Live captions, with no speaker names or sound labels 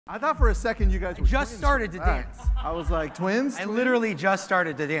I thought for a second you guys were just started to dance. I was like, twins? I literally just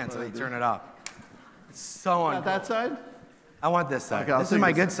started to dance. Let me turn it up. It's so uncool. Got that side? I want this side. Okay, this is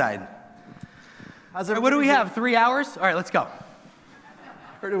my good side. What do we have? 3 hours? All right, let's go.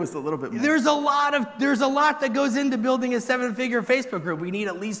 I heard it was a little bit more. There's a lot that goes into building a 7-figure Facebook group. We need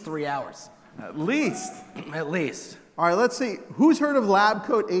at least 3 hours. At least. At least. All right, let's see. Who's heard of lab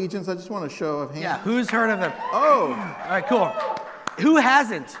coat agents? I just want a show of hands. Yeah, who's heard of them? Oh. All right, cool. Who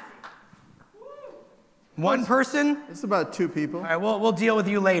hasn't? One person? It's about 2 people. All right, we'll deal with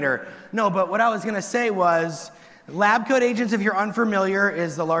you later. No, but what I was going to say was, Lab Coat Agents, if you're unfamiliar,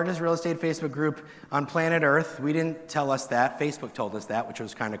 is the largest real estate Facebook group on planet Earth. We didn't tell us that. Facebook told us that, which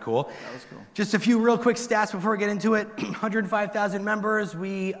was kind of cool. That was cool. Just a few real quick stats before we get into it. 105,000 members.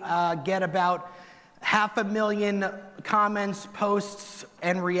 We get about 500,000 comments, posts,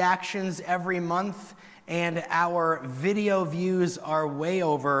 and reactions every month. And our video views are way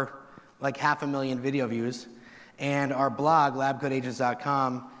over like 500,000 video views. And our blog,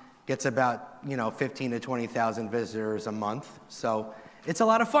 labcoatagents.com, gets about 15 to 20,000 visitors a month. So it's a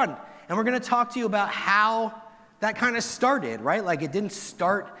lot of fun. And we're going to talk to you about how that kind of started, right? Like it didn't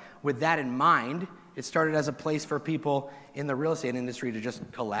start with that in mind. It started as a place for people in the real estate industry to just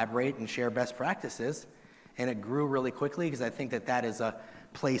collaborate and share best practices. And it grew really quickly because I think that is a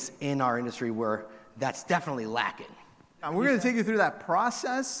place in our industry where that's definitely lacking. And we're going to take you through that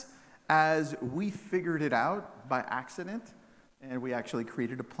process as we figured it out by accident. And we actually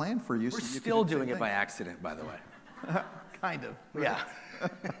created a plan for you. We're still doing it by accident, by the way. Kind of. Right? Yeah.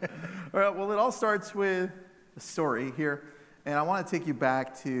 All right, well, it all starts with a story here. And I want to take you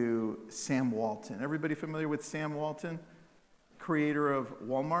back to Sam Walton. Everybody familiar with Sam Walton? Creator of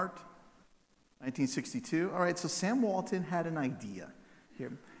Walmart, 1962. All right, so Sam Walton had an idea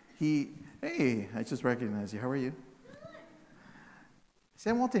here. Hey, I just recognized you. How are you?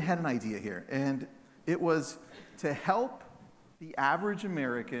 Sam Walton had an idea here. And it was to help the average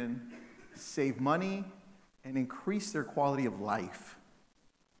American save money and increase their quality of life.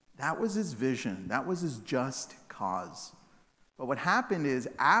 That was his vision. That was his just cause. But what happened is,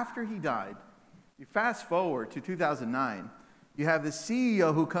 after he died, you fast forward to 2009, you have this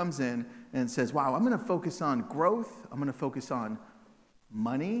CEO who comes in and says, wow, I'm going to focus on growth. I'm going to focus on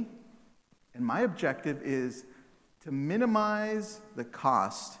money. And my objective is to minimize the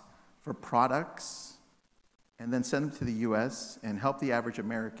cost for products and then send them to the US and help the average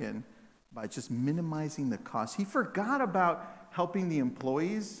American by just minimizing the cost. He forgot about helping the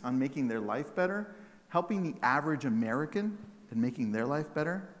employees on making their life better, helping the average American and making their life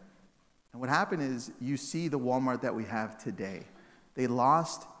better. And what happened is, you see the Walmart that we have today. They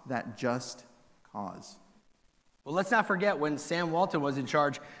lost that just cause. Well, let's not forget, when Sam Walton was in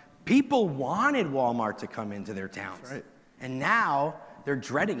charge, people wanted Walmart to come into their towns. That's right. And now they're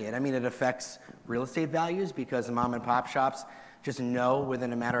dreading it. I mean, it affects real estate values because the mom and pop shops just know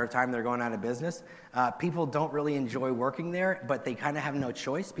within a matter of time they're going out of business. People don't really enjoy working there, but they kind of have no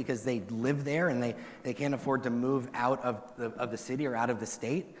choice because they live there and they can't afford to move out of the city or out of the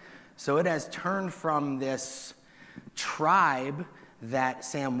state. So it has turned from this tribe that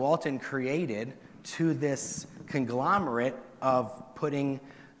Sam Walton created to this conglomerate of putting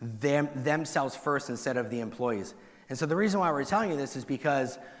themselves first instead of the employees. And so the reason why we're telling you this is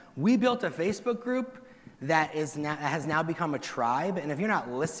because we built a Facebook group that has now become a tribe. And if you're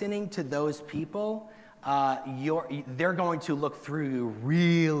not listening to those people, they're going to look through you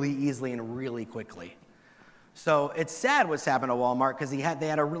really easily and really quickly. So it's sad what's happened to Walmart because they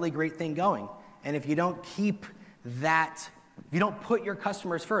had a really great thing going. And if you don't keep that, if you don't put your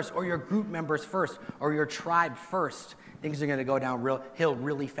customers first or your group members first or your tribe first, things are going to go downhill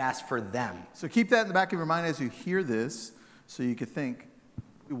really fast for them. So keep that in the back of your mind as you hear this, so you could think,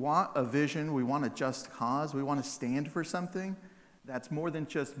 we want a vision, we want a just cause, we want to stand for something that's more than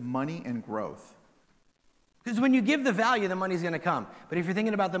just money and growth. Because when you give the value, the money's going to come. But if you're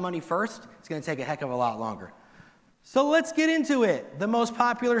thinking about the money first, it's going to take a heck of a lot longer. So let's get into it. The most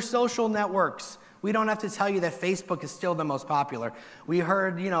popular social networks. We don't have to tell you that Facebook is still the most popular. We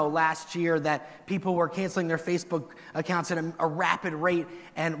heard, last year that people were canceling their Facebook accounts at a rapid rate,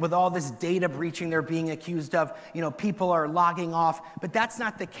 and with all this data breaching they're being accused of, people are logging off. But that's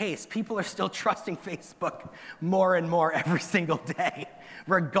not the case. People are still trusting Facebook more and more every single day,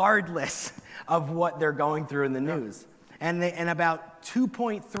 regardless of what they're going through in the news. And about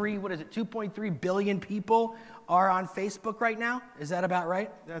 2.3 billion people are on Facebook right now. Is that about right?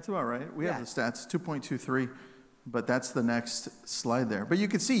 That's about right. We have the stats, 2.23, but that's the next slide there. But you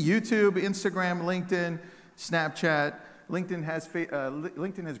can see YouTube, Instagram, LinkedIn, Snapchat.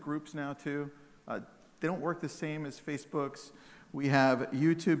 LinkedIn has groups now too. They don't work the same as Facebook's. We have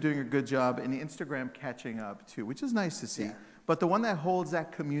YouTube doing a good job and Instagram catching up too, which is nice to see. Yeah. But the one that holds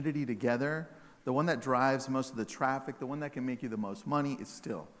that community together, the one that drives most of the traffic, the one that can make you the most money is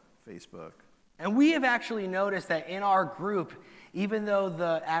still Facebook. And we have actually noticed that in our group, even though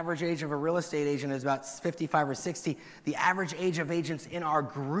the average age of a real estate agent is about 55 or 60, the average age of agents in our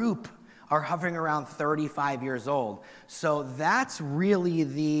group are hovering around 35 years old. So that's really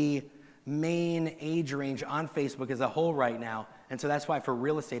the main age range on Facebook as a whole right now. And so that's why for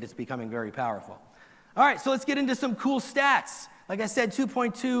real estate, it's becoming very powerful. All right, so let's get into some cool stats. Like I said,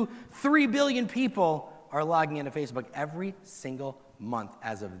 2.23 billion people are logging into Facebook every single month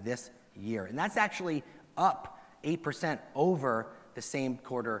as of this year. And that's actually up 8% over the same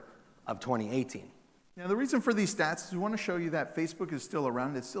quarter of 2018. Now, the reason for these stats is we want to show you that Facebook is still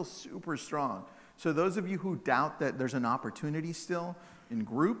around. It's still super strong. So those of you who doubt that there's an opportunity still in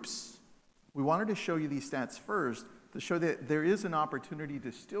groups, we wanted to show you these stats first to show that there is an opportunity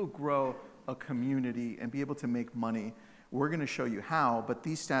to still grow a community and be able to make money. We're going to show you how, but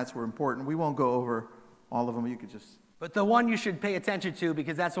these stats were important. We won't go over all of them. You could just... But the one you should pay attention to,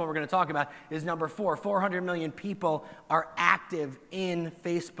 because that's what we're going to talk about, is number 4. 400 million people are active in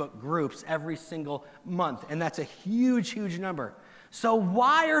Facebook groups every single month. And that's a huge, huge number. So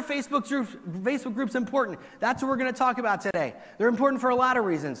why are Facebook groups important? That's what we're going to talk about today. They're important for a lot of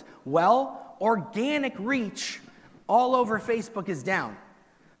reasons. Well, organic reach all over Facebook is down.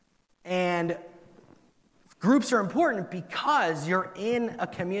 And groups are important because you're in a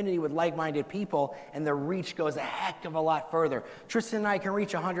community with like-minded people and the reach goes a heck of a lot further. Tristan and I can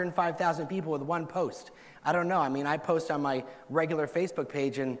reach 105,000 people with one post. I don't know. I mean, I post on my regular Facebook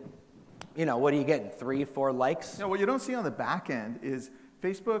page and, you know, what are you getting? 3, 4 likes? No, what you don't see on the back end is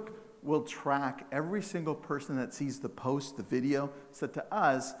Facebook will track every single person that sees the post, the video. So to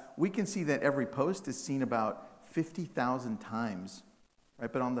us, we can see that every post is seen about 50,000 times.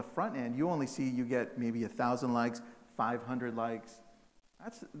 Right, but on the front end, you only see you get maybe 1,000 likes, 500 likes.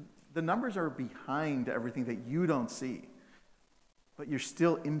 The numbers are behind everything that you don't see, but you're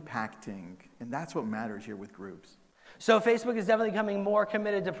still impacting, and that's what matters here with groups. So Facebook is definitely becoming more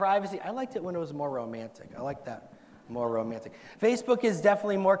committed to privacy. I liked it when it was more romantic. I like that. More romantic. Facebook is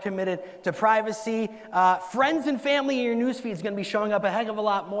definitely more committed to privacy. Friends and family in your newsfeed is going to be showing up a heck of a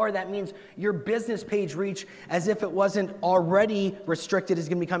lot more. That means your business page reach, as if it wasn't already restricted, is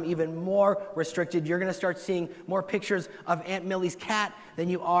going to become even more restricted. You're going to start seeing more pictures of Aunt Millie's cat than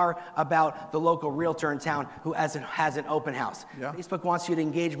you are about the local realtor in town who has an open house. Yeah. Facebook wants you to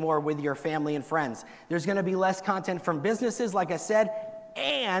engage more with your family and friends. There's going to be less content from businesses, like I said,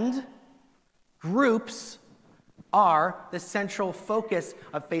 and groups are the central focus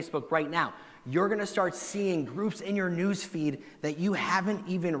of Facebook right now. You're going to start seeing groups in your news feed that you haven't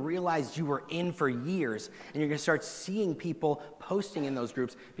even realized you were in for years. And you're going to start seeing people posting in those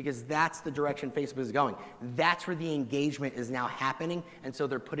groups because that's the direction Facebook is going. That's where the engagement is now happening. And so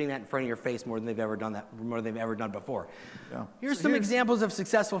they're putting that in front of your face more than they've ever done before. Yeah. Here's some examples of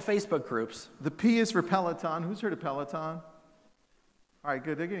successful Facebook groups. The P is for Peloton. Who's heard of Peloton? All right,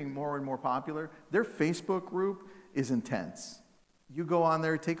 good. They're getting more and more popular. Their Facebook group is intense. You go on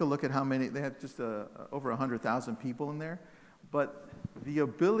there, take a look at how many, they have just over 100,000 people in there, but the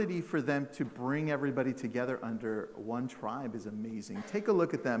ability for them to bring everybody together under one tribe is amazing. Take a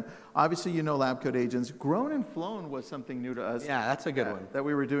look at them. Obviously, you know Lab Coat Agents. Grown and Flown was something new to us. Yeah, that's a good one. That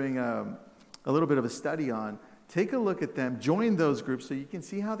we were doing a little bit of a study on. Take a look at them. Join those groups so you can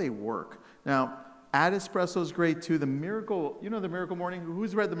see how they work. Now, Ad Espresso is great too. The Miracle, you know the Miracle Morning?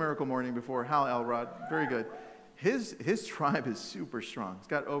 Who's read the Miracle Morning before? Hal Elrod. Very good. His tribe is super strong. It's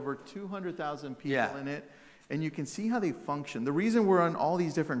got over 200,000 people in it, and you can see how they function. The reason we're on all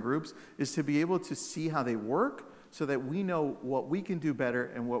these different groups is to be able to see how they work so that we know what we can do better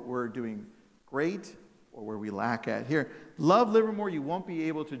and what we're doing great or where we lack at. Here, Love Livermore, you won't be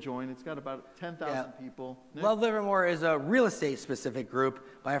able to join. It's got about 10,000 people. Nick? Love Livermore is a real estate specific group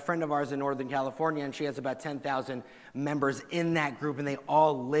by a friend of ours in Northern California, and she has about 10,000 members in that group, and they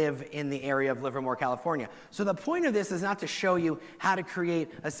all live in the area of Livermore, California. So the point of this is not to show you how to create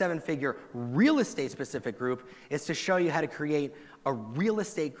a 7-figure real estate specific group. It's to show you how to create a real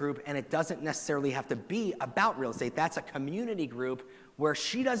estate group, and it doesn't necessarily have to be about real estate. That's a community group where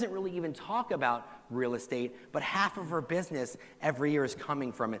she doesn't really even talk about real estate, but half of her business every year is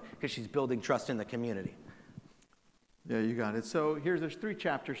coming from it because she's building trust in the community. Yeah, you got it. So there's 3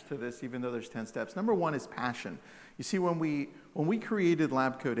 chapters to this, even though there's 10 steps. Number 1 is passion. You see, when we created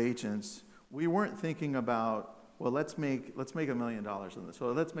Lab Coat Agents, we weren't thinking about, well, let's make $1 million in this,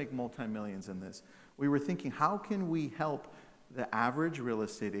 or let's make multi-millions in this. We were thinking, how can we help the average real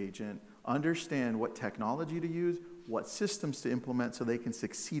estate agent understand what technology to use, what systems to implement so they can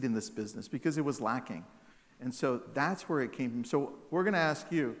succeed in this business because it was lacking. And so that's where it came from. So we're going to ask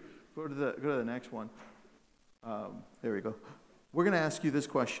you, go to the next one. There we go. We're going to ask you this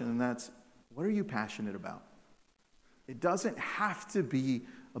question, and that's, what are you passionate about? It doesn't have to be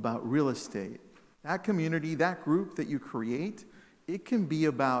about real estate. That community, that group that you create, it can be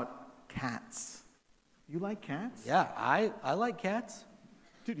about cats. You like cats? Yeah, I like cats.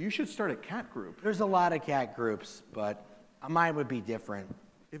 Dude, you should start a cat group. There's a lot of cat groups, but mine would be different.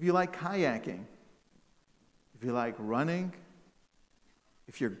 If you like kayaking, if you like running,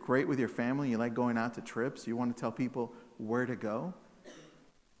 if you're great with your family, you like going out to trips, you want to tell people where to go,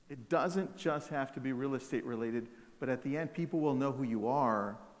 it doesn't just have to be real estate related, but at the end, people will know who you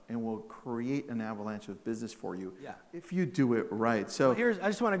are and will create an avalanche of business for you if you do it right. So I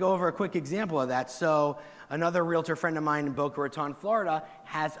just want to go over a quick example of that. So another realtor friend of mine in Boca Raton, Florida,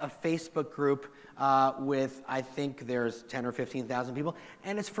 has a Facebook group with, I think there's 10 or 15,000 people,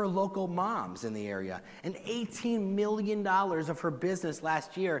 and it's for local moms in the area. And $18 million of her business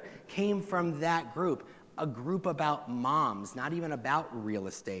last year came from that group, a group about moms, not even about real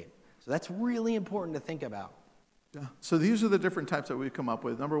estate. So that's really important to think about. Yeah. So these are the different types that we've come up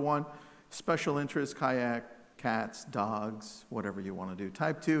with. Number one, special interest, kayak, cats, dogs, whatever you want to do.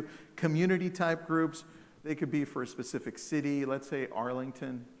 Type two, community type groups. They could be for a specific city. Let's say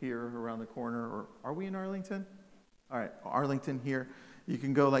Arlington here around the corner. Or are we in Arlington? All right, Arlington here. You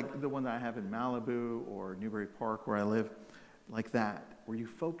can go like the one that I have in Malibu or Newbury Park where I live, like that, where you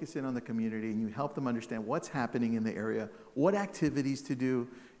focus in on the community and you help them understand what's happening in the area, what activities to do.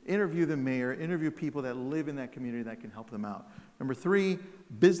 Interview the mayor, interview people that live in that community that can help them out. Number three,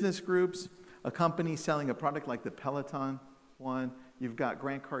 business groups, a company selling a product like the Peloton one. You've got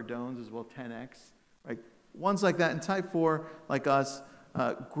Grant Cardone's as well, 10X, right? Ones like that. And type four, like us,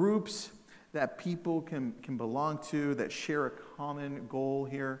 groups that people can belong to, that share a common goal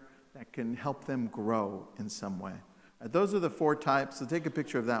here, that can help them grow in some way. Those are the four types. So take a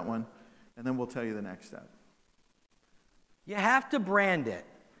picture of that one, and then we'll tell you the next step. You have to brand it.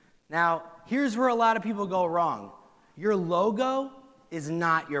 Now, here's where a lot of people go wrong. Your logo is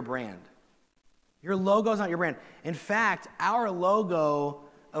not your brand. Your logo is not your brand. In fact, our logo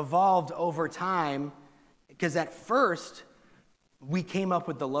evolved over time because at first, we came up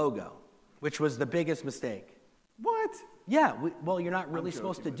with the logo, which was the biggest mistake. What? Yeah, well, you're not really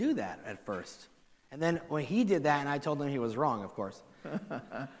supposed to do that at first. And then when he did that, and I told him he was wrong, of course.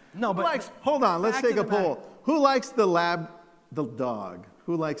 No, but hold on, let's take a poll. Who likes the dog?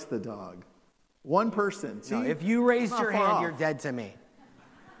 Who likes the dog? One person. See? No, if you raised your hand, you're dead to me.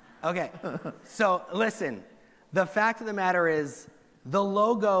 Okay, so listen. The fact of the matter is, the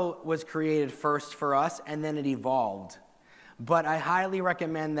logo was created first for us, and then it evolved. But I highly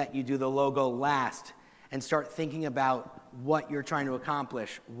recommend that you do the logo last and start thinking about what you're trying to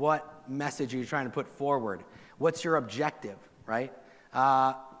accomplish, what message you're trying to put forward, what's your objective, right?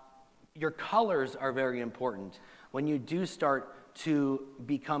 Your colors are very important. When you do start to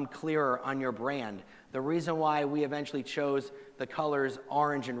become clearer on your brand, the reason why we eventually chose the colors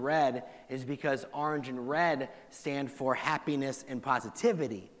orange and red is because orange and red stand for happiness and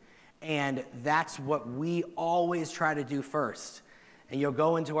positivity. And that's what we always try to do first. And you'll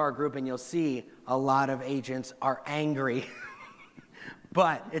go into our group and you'll see a lot of agents are angry.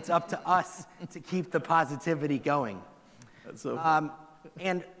 But it's up to us to keep the positivity going. That's so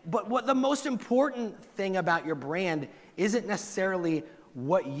but what the most important thing about your brand isn't necessarily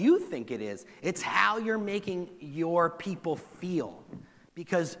what you think it is. It's how you're making your people feel.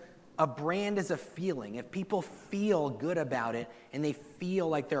 Because a brand is a feeling. If people feel good about it and they feel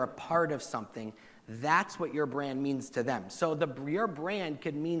like they're a part of something, that's what your brand means to them. So your brand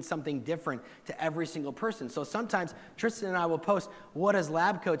could mean something different to every single person. So sometimes Tristan and I will post, what does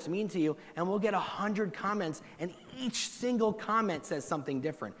lab coats mean to you? And we'll get 100 comments, and each single comment says something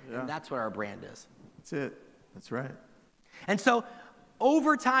different. Yeah. And that's what our brand is. That's it. That's right. And so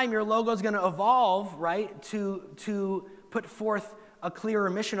over time, your logo is going to evolve, right, to put forth a clearer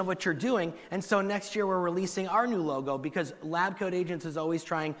mission of what you're doing. And so next year we're releasing our new logo because Lab Coat Agents is always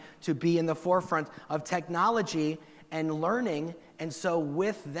trying to be in the forefront of technology and learning. And so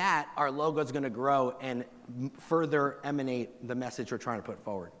with that, our logo is going to grow and further emanate the message we're trying to put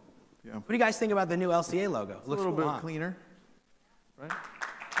forward. Yeah. What do you guys think about the new LCA logo? It looks a little bit cleaner, right?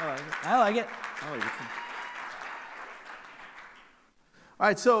 I like it. I like it. I like it too. All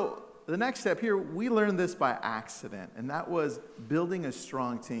right, so the next step here, we learned this by accident, and that was building a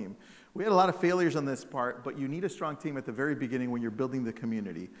strong team. We had a lot of failures on this part, but you need a strong team at the very beginning when you're building the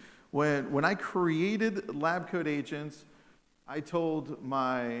community. When I created Lab Coat Agents, I told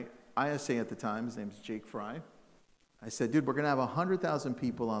my ISA at the time, his name's Jake Fry, I said, dude, we're going to have 100,000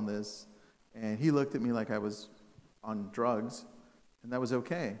 people on this. And he looked at me like I was on drugs, and that was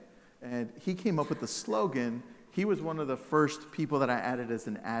okay. And he came up with the slogan. He was one of the first people that I added as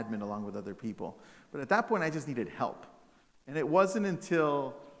an admin along with other people. But at that point, I just needed help. And it wasn't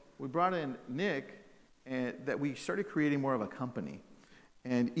until we brought in Nick and that we started creating more of a company.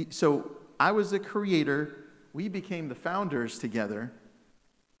 And so I was a creator. We became the founders together.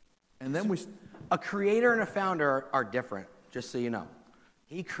 And then A creator and a founder are different, just so you know.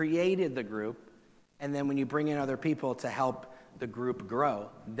 He created the group, and then when you bring in other people to help the group grow,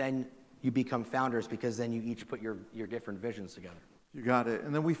 then you become founders because then you each put your different visions together. You got it.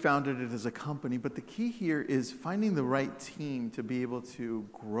 And then we founded it as a company. But the key here is finding the right team to be able to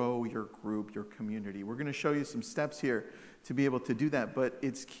grow your group, your community. We're going to show you some steps here to be able to do that. But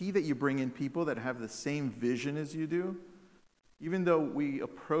it's key that you bring in people that have the same vision as you do. Even though we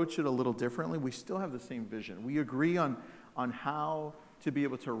approach it a little differently, we still have the same vision. We agree on how to be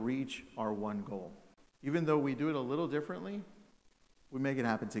able to reach our one goal. Even though we do it a little differently, we make it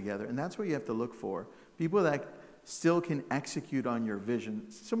happen together. And that's what you have to look for. People that still can execute on your vision.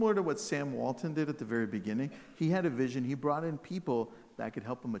 Similar to what Sam Walton did at the very beginning. He had a vision. He brought in people that could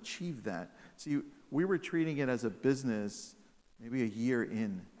help him achieve that. See, we were treating it as a business maybe a year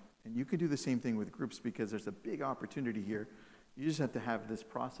in. And you can do the same thing with groups because there's a big opportunity here. You just have to have this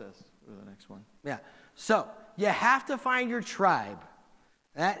process for the next one. Yeah. So you have to find your tribe.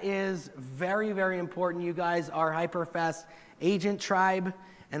 That is very, very important. You guys are HyperFast agent tribe,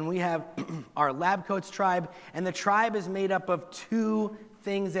 and we have our lab coats tribe. And the tribe is made up of two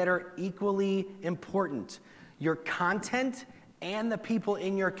things that are equally important: your content and the people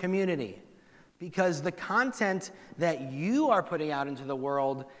in your community. Because the content that you are putting out into the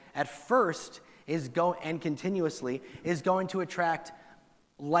world at first and continuously is going to attract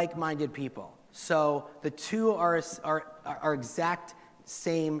like-minded people. So the two are exact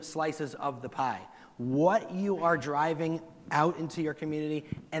same slices of the pie. What you are driving out into your community,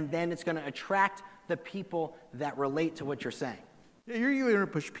 and then it's going to attract the people that relate to what you're saying. Yeah, you're either going to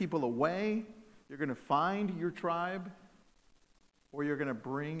push people away, you're going to find your tribe, or you're going to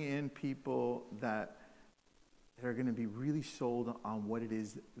bring in people that are going to be really sold on what it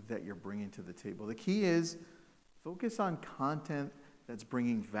is that you're bringing to the table. The key is focus on content that's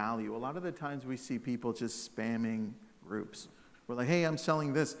bringing value. A lot of the times we see people just spamming groups. We're like, hey, I'm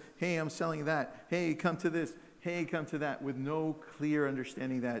selling this. Hey, I'm selling that. Hey, come to this. Hey, come to that, with no clear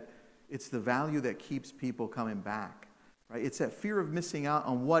understanding that it's the value that keeps people coming back, right? It's that fear of missing out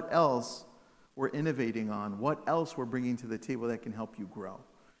on what else we're innovating on, what else we're bringing to the table that can help you grow.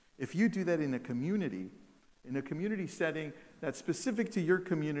 If you do that in a community setting that's specific to your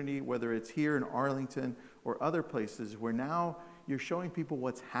community, whether it's here in Arlington or other places, where now you're showing people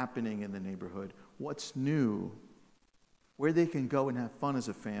what's happening in the neighborhood, what's new, where they can go and have fun as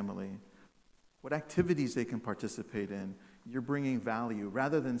a family, what activities they can participate in, you're bringing value,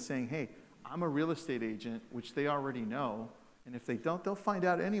 rather than saying, hey, I'm a real estate agent, which they already know, and if they don't, they'll find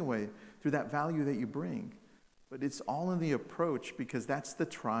out anyway through that value that you bring. But it's all in the approach, because that's the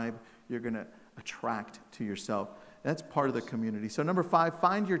tribe you're going to attract to yourself. That's part of the community. So number 5,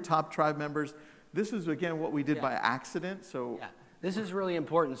 find your top tribe members. This is, again, what we did by accident. So this is really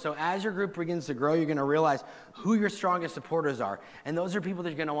important. So as your group begins to grow, you're going to realize who your strongest supporters are. And those are people that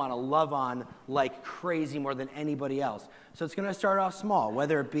you're going to want to love on like crazy more than anybody else. So it's going to start off small,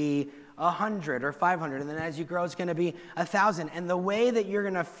 whether it be 100 or 500. And then as you grow, it's going to be 1,000. And the way that you're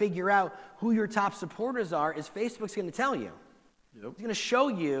going to figure out who your top supporters are is Facebook's going to tell you. It's going to show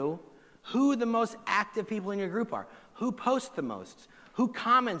you who the most active people in your group are, who posts the most, who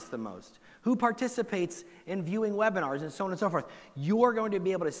comments the most, who participates in viewing webinars, and so on and so forth. You're going to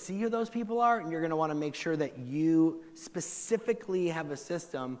be able to see who those people are, and you're going to want to make sure that you specifically have a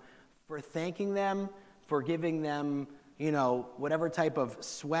system for thanking them, for giving them, whatever type of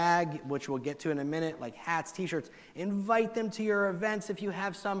swag, which we'll get to in a minute, like hats, t-shirts. Invite them to your events if you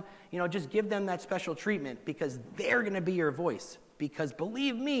have some, just give them that special treatment, because they're going to be your voice. Because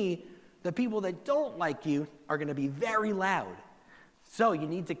believe me, the people that don't like you are going to be very loud. So you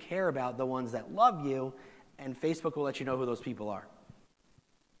need to care about the ones that love you, and Facebook will let you know who those people are.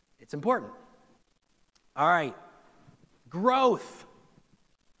 It's important. All right. Growth.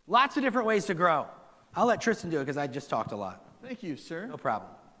 Lots of different ways to grow. I'll let Tristan do it because I just talked a lot. Thank you, sir. No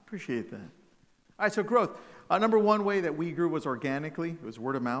problem. Appreciate that. All right, so growth. Number one way that we grew was organically. It was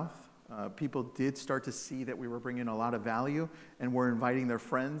word of mouth. People did start to see that we were bringing a lot of value and were inviting their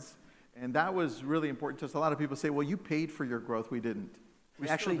friends. And that was really important to us. A lot of people say, well, you paid for your growth. We didn't. We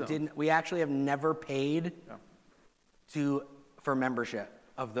actually didn't. We actually have never paid for membership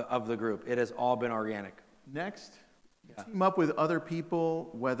of the group. It has all been organic. Next, Yeah. Team up with other people,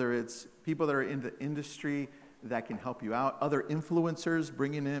 whether it's people that are in the industry that can help you out, other influencers,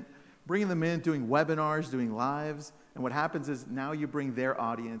 bringing them in, doing webinars, doing lives. And what happens is now you bring their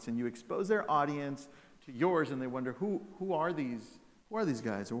audience and you expose their audience to yours, and they wonder, who are these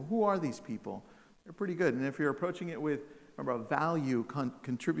guys, or who are these people? They're pretty good. And if you're approaching it with a value,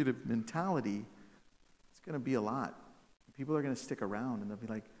 contributive mentality, it's going to be a lot. People are going to stick around, and they'll be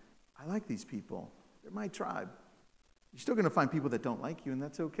like, I like these people. They're my tribe. You're still going to find people that don't like you, and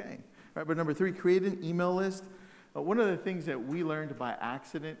that's okay. Right? But number 3, create an email list. One of the things that we learned by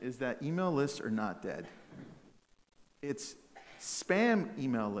accident is that email lists are not dead. It's spam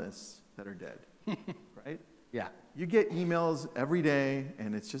email lists that are dead, right? Yeah. You get emails every day,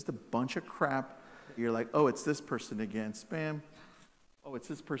 and it's just a bunch of crap. You're like, oh, it's this person again, spam. Oh, it's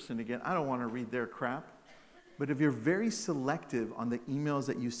this person again. I don't want to read their crap. But if you're very selective on the emails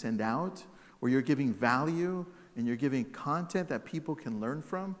that you send out, where you're giving value and you're giving content that people can learn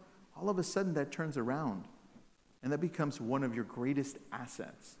from, all of a sudden that turns around. And that becomes one of your greatest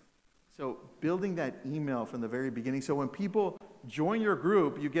assets. So building that email from the very beginning. So when people join your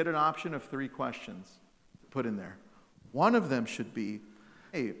group, you get an option of 3 questions to put in there. One of them should be,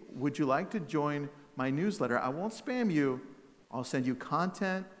 hey, would you like to join my newsletter? I won't spam you. I'll send you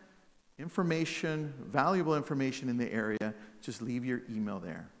content, information, valuable information in the area. Just leave your email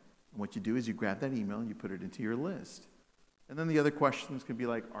there. And what you do is you grab that email and you put it into your list. And then the other questions could be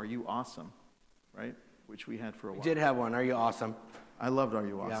like, are you awesome? Right? Which we had for a while. We did have one. Are you awesome? I loved Are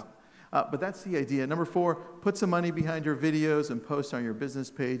You Awesome? Yeah. But that's the idea. Number 4, put some money behind your videos and post on your business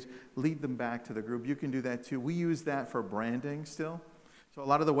page. Lead them back to the group. You can do that too. We use that for branding still. So a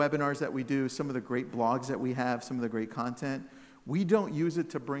lot of the webinars that we do, some of the great blogs that we have, some of the great content, we don't use it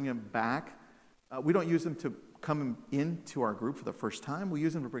to bring them back. We don't use them to come into our group for the first time. We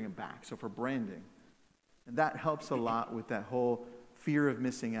use them to bring them back, so for branding. And that helps a lot with that whole fear of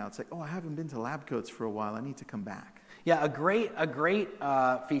missing out. It's like, oh, I haven't been to Lab Coats for a while. I need to come back. Yeah, a great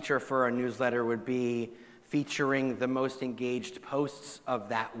feature for a newsletter would be featuring the most engaged posts of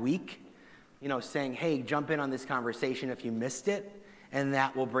that week. You know, saying, hey, jump in on this conversation if you missed it, and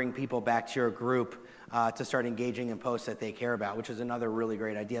that will bring people back to your group to start engaging in posts that they care about, which is another really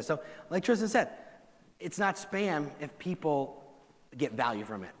great idea. So, like Tristan said, it's not spam if people get value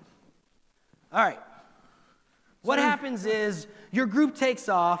from it. All right. What happens is your group takes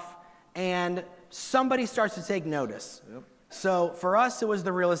off and somebody starts to take notice. Yep. So for us, it was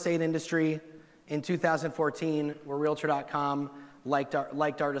the real estate industry. In 2014, where Realtor.com liked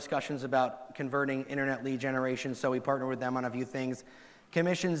our discussions about converting internet lead generation, so we partnered with them on a few things.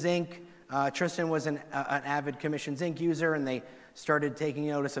 Commissions Inc. Tristan was an avid Commissions Inc. user, and they started taking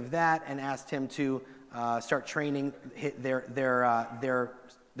notice of that and asked him to start training their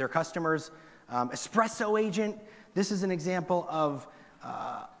customers. Espresso Agent, this is an example of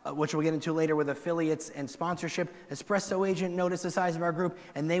which we'll get into later with affiliates and sponsorship. Espresso Agent noticed the size of our group,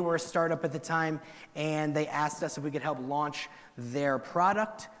 and they were a startup at the time, and they asked us if we could help launch their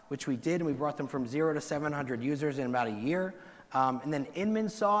product, which we did, and we brought them from 0 to 700 users in about a year. And then Inman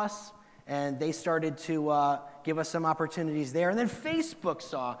saw us, and they started to give us some opportunities there. And then Facebook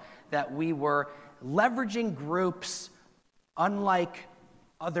saw that we were leveraging groups unlike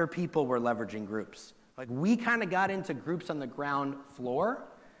other people were leveraging groups. Like, we kind of got into groups on the ground floor,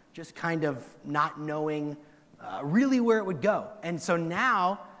 just kind of not knowing really where it would go. And so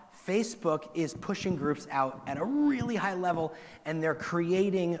now Facebook is pushing groups out at a really high level, and they're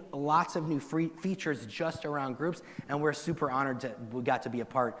creating lots of new free features just around groups, and we're super honored we got to be a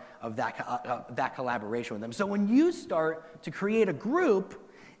part of that collaboration with them. So when you start to create a group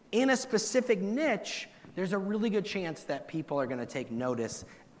in a specific niche, there's a really good chance that people are going to take notice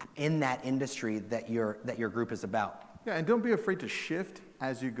in that industry that your group is about. Yeah, and don't be afraid to shift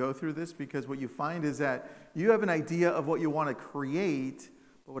as you go through this, because what you find is that you have an idea of what you want to create,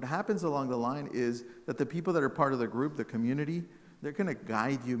 but what happens along the line is that the people that are part of the group, the community, they're going to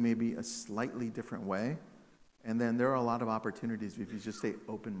guide you maybe a slightly different way, and then there are a lot of opportunities if you just stay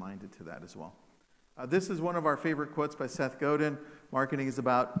open-minded to that as well. This is one of our favorite quotes by Seth Godin. Marketing is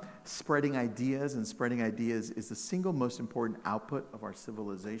about spreading ideas, and spreading ideas is the single most important output of our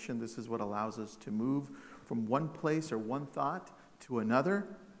civilization. This is what allows us to move from one place or one thought to another,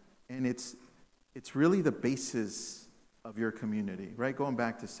 and it's really the basis of your community, right? Going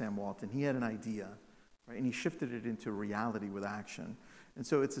back to Sam Walton, he had an idea, right, and he shifted it into reality with action. And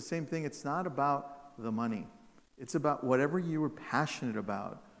so it's the same thing. It's not about the money. It's about whatever you were passionate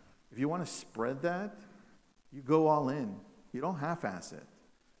about. If you want to spread that, you go all in. You don't half-ass it.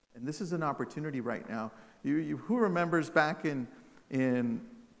 And this is an opportunity right now. Who remembers back in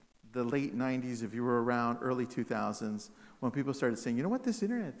the late 90s, if you were around, early 2000s, when people started saying, you know what, this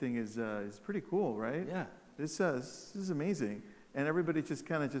internet thing is pretty cool, right? Yeah. This is amazing. And everybody just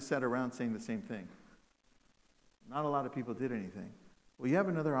kind of just sat around saying the same thing. Not a lot of people did anything. Well, you have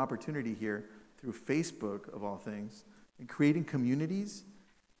another opportunity here through Facebook, of all things, and creating communities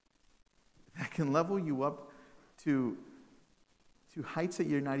that can level you up to heights that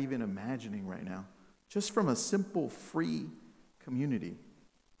you're not even imagining right now, just from a simple, free community.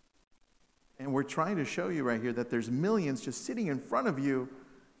 And we're trying to show you right here that there's millions just sitting in front of you,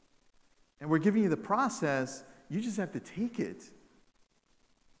 and we're giving you the process. You just have to take it.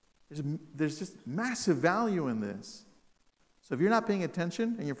 There's just massive value in this. So if you're not paying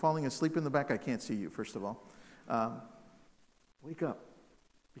attention and you're falling asleep in the back, I can't see you, first of all. Wake up,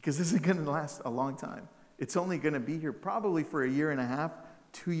 because this isn't going to last a long time. It's only going to be here probably for a year and a half,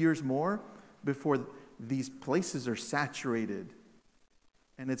 2 years more, before these places are saturated.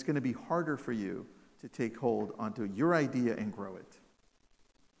 And it's going to be harder for you to take hold onto your idea and grow it.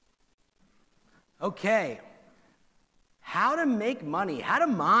 Okay. How to make money, how to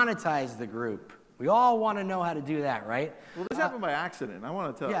monetize the group. We all want to know how to do that, right? Well, this happened by accident. I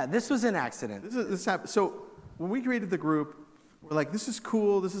want to tell you. Yeah, this was an accident. This happened. So when we created the group, we're like, this is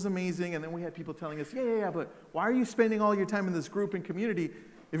cool, this is amazing. And then we had people telling us, yeah, but why are you spending all your time in this group and community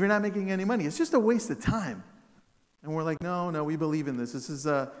if you're not making any money? It's just a waste of time. And we're like, no, we believe in this. This is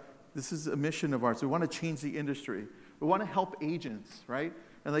a mission of ours. We want to change the industry. We want to help agents, right?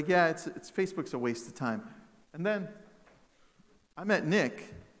 And like, yeah, it's Facebook's a waste of time. And then I met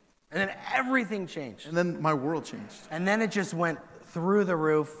Nick. And then everything changed. And then my world changed. And then it just went through the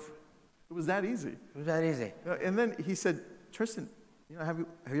roof. It was that easy. It was that easy. And then he said, Tristan, have you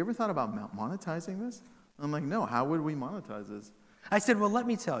ever thought about monetizing this? I'm like, no, how would we monetize this? I said, well, let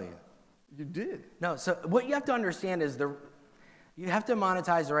me tell you. You did. No, so what you have to understand is you have to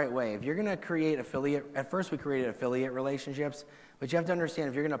monetize the right way. If you're going to create at first we created affiliate relationships, but you have to understand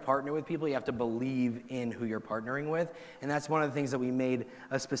if you're going to partner with people, you have to believe in who you're partnering with. And that's one of the things that we made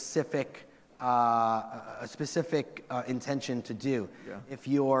a specific intention to do. Yeah. If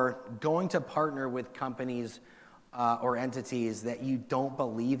you're going to partner with companies or entities that you don't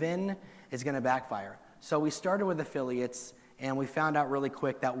believe in, it's going to backfire. So we started with affiliates, and we found out really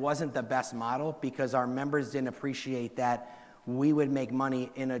quick that wasn't the best model because our members didn't appreciate that we would make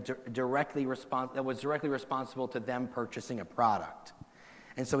money in that was directly responsible to them purchasing a product.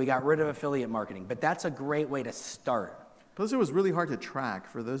 And so we got rid of affiliate marketing. But that's a great way to start. Plus, it was really hard to track.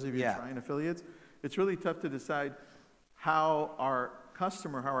 For those of you trying affiliates, it's really tough to decide how our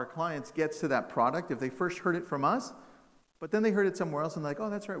clients gets to that product if they first heard it from us, but then they heard it somewhere else and like,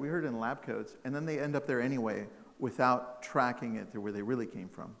 oh, that's right, we heard it in lab coats. And then they end up there anyway without tracking it to where they really came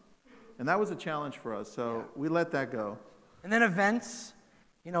from. And that was a challenge for us, so we let that go. And then events,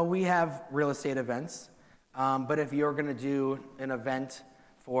 we have real estate events, but if you're going to do an event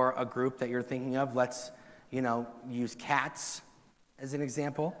for a group that you're thinking of, let's, use cats as an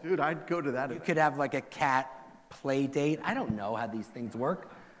example. Dude, I'd go to that event. You could have like a cat play date. I don't know how these things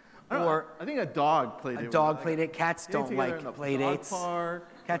work. I think a dog play date. A dog play date. Cats don't like play dates.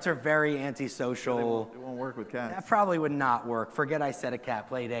 Cats are very antisocial. It won't work with cats. That probably would not work. Forget I said a cat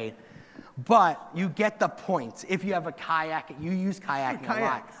play date. But you get the point. If you have a kayak, you use kayaking a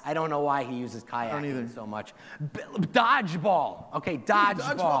lot. I don't know why he uses kayaking so much. Dodgeball. Okay,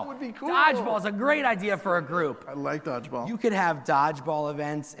 dodgeball. Dodgeball would be cool. Dodgeball is a great idea for a group. I like dodgeball. You could have dodgeball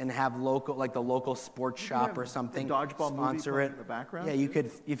events and have the local sports shop or something. Dodgeball sponsor movie it in the background. Yeah, you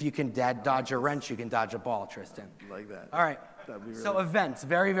could. If you can dodge a wrench, you can dodge a ball, Tristan. I like that. All right. So events,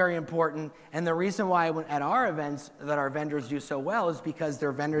 very, very important. And the reason why at our events that our vendors do so well is because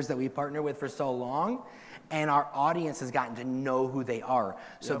they're vendors that we partner with for so long, and our audience has gotten to know who they are.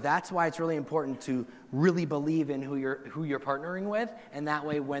 So that's why it's really important to really believe in who you're partnering with, and that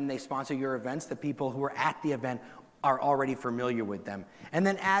way when they sponsor your events, the people who are at the event are already familiar with them. And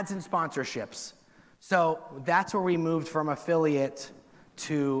then ads and sponsorships. So that's where we moved from affiliate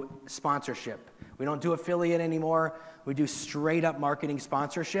to sponsorship. We don't do affiliate anymore. We do straight up marketing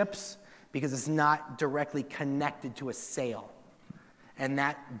sponsorships because it's not directly connected to a sale. And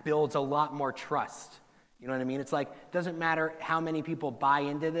that builds a lot more trust. You know what I mean? It's like, it doesn't matter how many people buy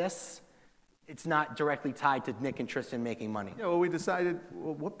into this. It's not directly tied to Nick and Tristan making money. Yeah, well, we decided,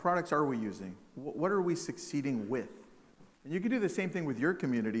 what products are we using? What are we succeeding with? And you can do the same thing with your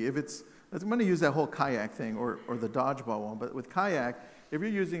community. I'm going to use that whole kayak thing or the dodgeball one, but with kayak, if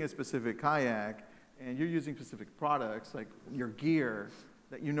you're using a specific kayak, and you're using specific products, like your gear,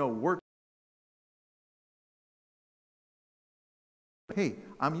 that work. Hey,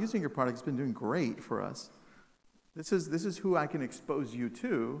 I'm using your product. It's been doing great for us. This is who I can expose you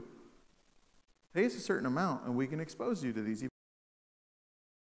to. Pay us a certain amount, and we can expose you to these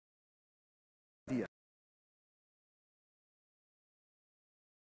ideas.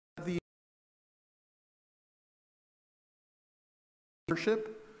 The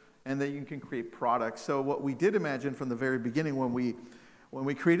leadership, and that you can create products. So what we did imagine from the very beginning when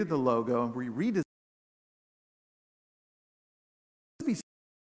we created the logo and we redesigned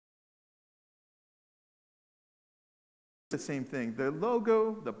the same thing. The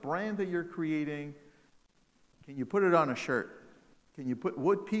logo, the brand that you're creating, can you put it on a shirt?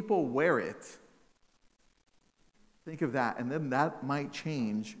 Would people wear it? Think of that, and then that might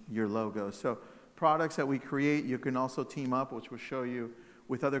change your logo. So products that we create, you can also team up, which will show you,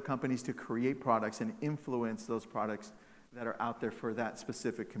 with other companies to create products and influence those products that are out there for that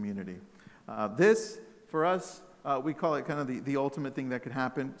specific community. This, for us, we call it kind of the ultimate thing that could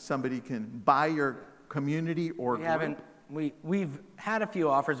happen. Somebody can buy your community or group. We've had a few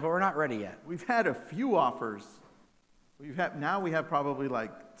offers, but we're not ready yet. We've had a few offers. Now we have probably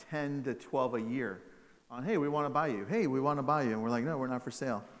like 10 to 12 a year on, hey, we want to buy you. Hey, we want to buy you. And we're like, no, we're not for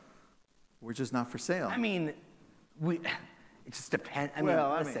sale. We're just not for sale. I mean, it just depends.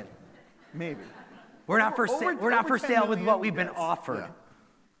 Listen. Maybe. We're not for sale. We're not for sale with what we've been offered. Yeah.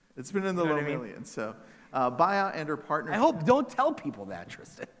 It's been in the low millions. So buyout and or partnership. I hope, don't tell people that,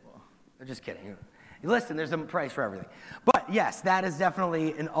 Tristan. I'm just kidding. Listen, there's a price for everything. But yes, that is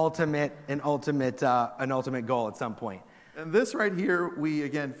definitely an ultimate goal at some point. And this right here, we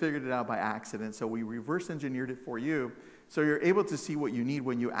again figured it out by accident. So we reverse engineered it for you. So you're able to see what you need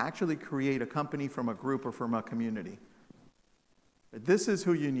when you actually create a company from a group or from a community. This is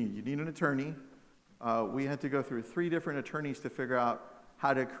who you need. You need an attorney. We had to go through 3 different attorneys to figure out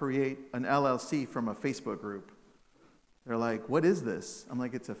how to create an LLC from a Facebook group. They're like, what is this? I'm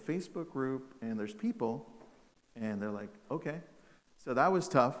like, it's a Facebook group, and there's people. And they're like, okay. So that was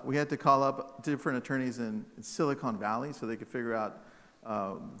tough. We had to call up different attorneys in Silicon Valley so they could figure out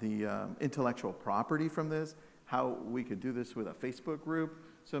the intellectual property from this, how we could do this with a Facebook group.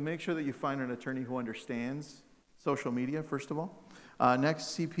 So make sure that you find an attorney who understands social media, first of all.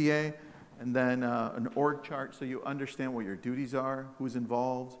 Next, CPA, and then an org chart so you understand what your duties are, who's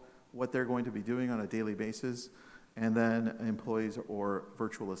involved, what they're going to be doing on a daily basis, and then employees or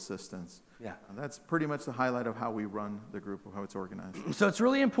virtual assistants. Yeah. That's pretty much the highlight of how we run the group, of how it's organized. So it's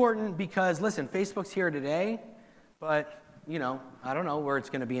really important because, listen, Facebook's here today, but, I don't know where it's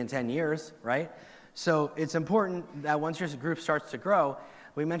going to be in 10 years, right? So it's important that once your group starts to grow,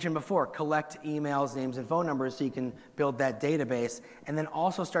 we mentioned before, collect emails, names, and phone numbers so you can build that database, and then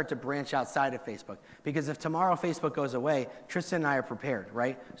also start to branch outside of Facebook. Because if tomorrow Facebook goes away, Tristan and I are prepared,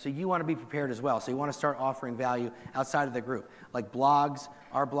 right? So you want to be prepared as well. So you want to start offering value outside of the group. Like blogs,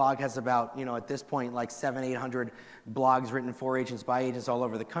 our blog has about, at this point, like 700, 800 blogs written for agents by agents all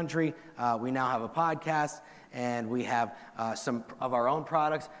over the country. We now have a podcast. And we have some of our own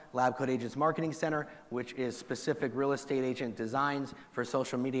products, Lab Coat Agents Marketing Center, which is specific real estate agent designs for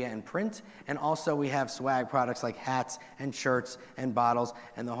social media and print. And also we have swag products like hats and shirts and bottles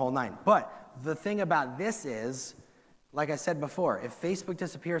and the whole 9. But the thing about this is, like I said before, if Facebook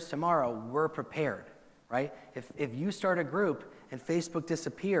disappears tomorrow, we're prepared, right? If you start a group and Facebook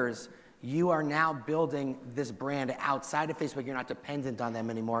disappears, you are now building this brand outside of Facebook. You're not dependent on them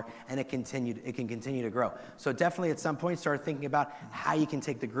anymore, and it can continue to grow. So definitely at some point start thinking about how you can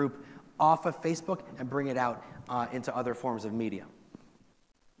take the group off of Facebook and bring it out into other forms of media.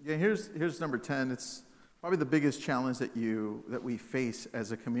 Yeah, here's number 10. It's probably the biggest challenge that we face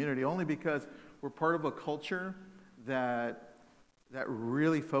as a community, only because we're part of a culture that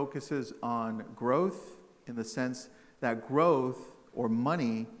really focuses on growth, in the sense that growth or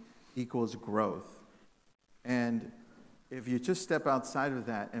money equals growth. And if you just step outside of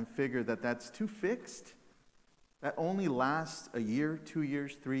that and figure that that's too fixed, that only lasts a year, 2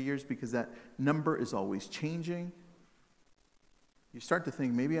 years, 3 years, because that number is always changing, you start to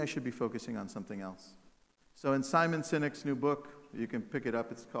think, maybe I should be focusing on something else. So in Simon Sinek's new book, you can pick it up,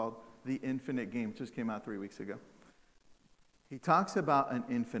 it's called The Infinite Game. It just came out 3 weeks ago. He talks about an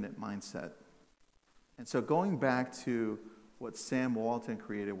infinite mindset. And so going back to what Sam Walton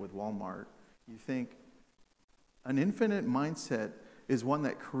created with Walmart, you think an infinite mindset is one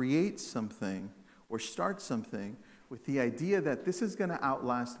that creates something or starts something with the idea that this is going to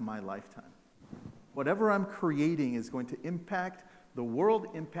outlast my lifetime. Whatever I'm creating is going to impact the world,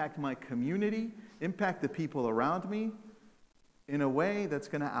 impact my community, impact the people around me in a way that's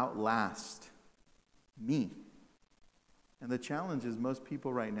going to outlast me. And the challenge is most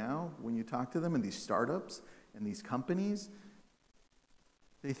people right now, when you talk to them in these startups and these companies,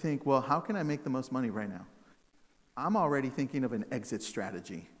 they think, well, how can I make the most money right now? I'm already thinking of an exit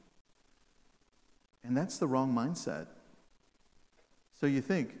strategy. And that's the wrong mindset. So you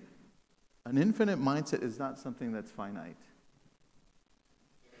think, an infinite mindset is not something that's finite.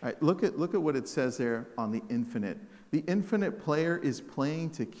 All right, look at what it says there on the infinite. The infinite player is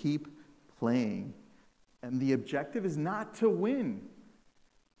playing to keep playing. And the objective is not to win.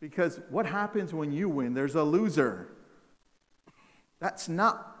 Because what happens when you win? There's a loser. That's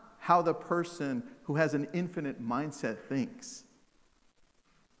not how the person who has an infinite mindset thinks.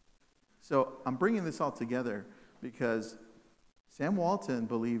 So I'm bringing this all together because Sam Walton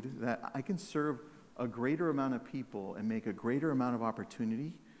believed that I can serve a greater amount of people and make a greater amount of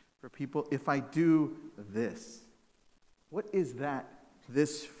opportunity for people if I do this. What is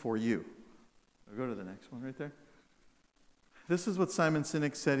this for you? I'll go to the next one right there. This is what Simon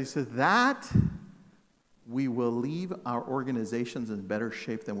Sinek said. He said, that we will leave our organizations in better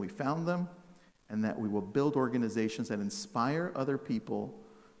shape than we found them, and that we will build organizations that inspire other people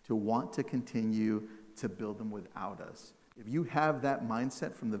to want to continue to build them without us. If you have that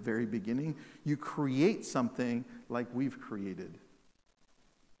mindset from the very beginning, you create something like we've created.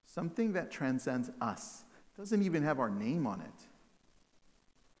 Something that transcends us. Doesn't even have our name on it.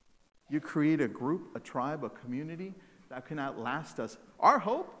 You create a group, a tribe, a community that can outlast us. Our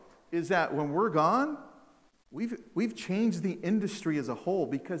hope is that when we're gone, we've changed the industry as a whole,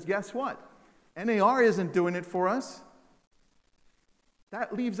 because guess what? NAR isn't doing it for us.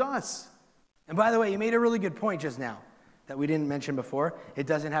 That leaves us. And by the way, you made a really good point just now that we didn't mention before. It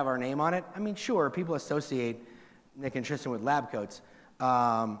doesn't have our name on it. I mean, sure, people associate Nick and Tristan with lab coats,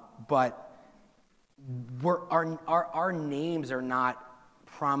 but our names are not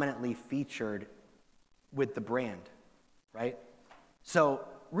prominently featured with the brand, right? So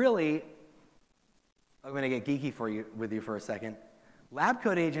really, I'm going to get geeky with you for a second. Lab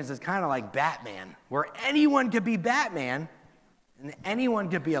coat agents is kind of like Batman, where anyone could be Batman and anyone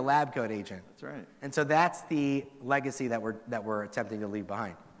could be a lab coat agent. That's right. And so that's the legacy that we're attempting to leave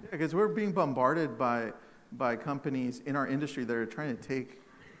behind. Yeah, because we're being bombarded by companies in our industry that are trying to take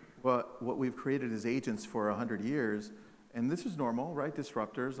what we've created as agents for 100 years, and this is normal, right?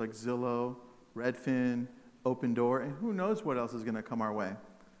 Disruptors like Zillow, Redfin, Open Door, and who knows what else is going to come our way.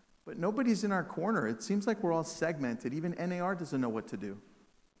 But nobody's in our corner. It seems like we're all segmented. Even NAR doesn't know what to do,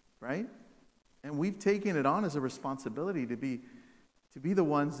 right? And we've taken it on as a responsibility to be the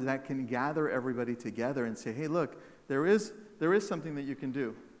ones that can gather everybody together and say, hey, look, there is something that you can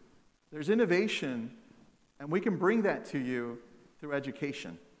do. There's innovation, and we can bring that to you through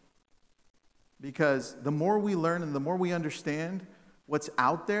education. Because the more we learn and the more we understand what's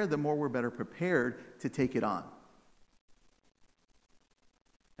out there, the more we're better prepared to take it on.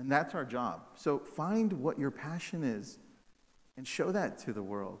 And that's our job. So find what your passion is and show that to the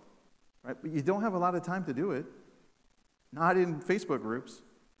world. Right? But you don't have a lot of time to do it. Not in Facebook groups.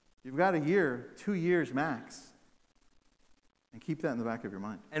 You've got a year, 2 years max. And keep that in the back of your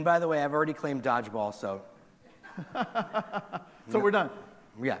mind. And by the way, I've already claimed dodgeball, so. So we're done.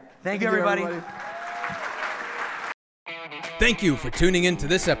 Yeah. Thank you, everybody. Thank you for tuning in to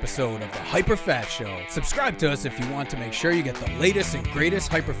this episode of the HyperFast Show. Subscribe to us if you want to make sure you get the latest and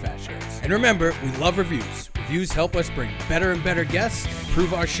greatest HyperFast shows. And remember, we love reviews. Reviews help us bring better and better guests and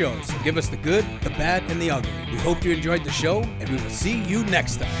improve our shows. So give us the good, the bad, and the ugly. We hope you enjoyed the show, and we will see you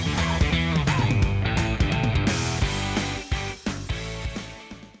next time.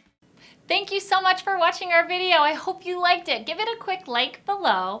 Thank you so much for watching our video. I hope you liked it. Give it a quick like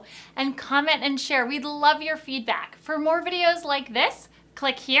below and comment and share. We'd love your feedback. For more videos like this,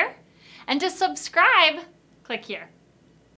 click here. And to subscribe, click here.